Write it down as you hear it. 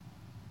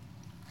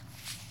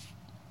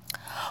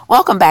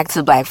Welcome back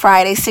to Black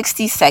Friday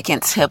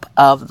 60-second tip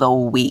of the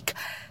week.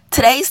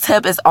 Today's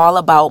tip is all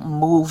about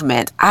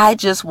movement. I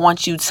just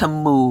want you to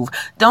move.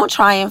 Don't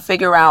try and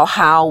figure out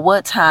how,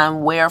 what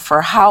time, where,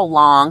 for how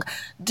long.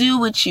 Do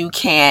what you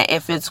can.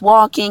 If it's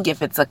walking,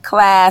 if it's a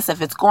class,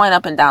 if it's going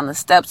up and down the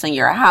steps in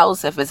your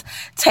house, if it's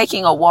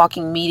taking a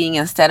walking meeting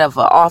instead of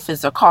an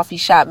office or coffee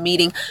shop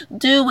meeting,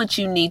 do what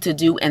you need to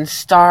do and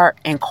start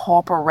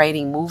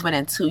incorporating movement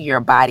into your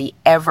body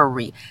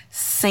every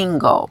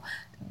single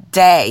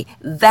day.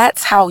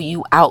 That's how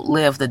you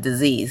outlive the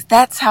disease.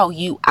 That's how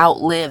you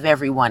outlive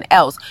everyone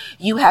else.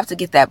 You have to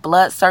get that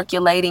blood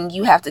circulating.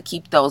 You have to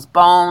keep those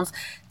bones,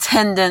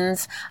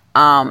 tendons,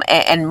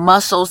 and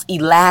muscles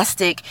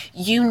elastic.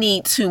 You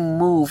need to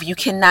move. You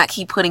cannot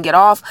keep putting it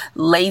off.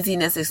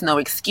 Laziness is no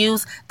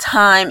excuse.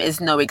 Time is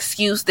no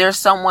excuse. There's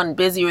someone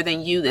busier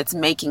than you that's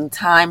making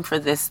time for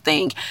this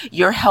thing.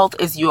 Your health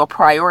is your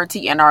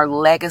priority and our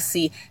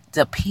legacy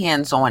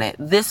depends on it.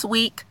 This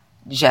week,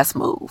 just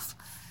move.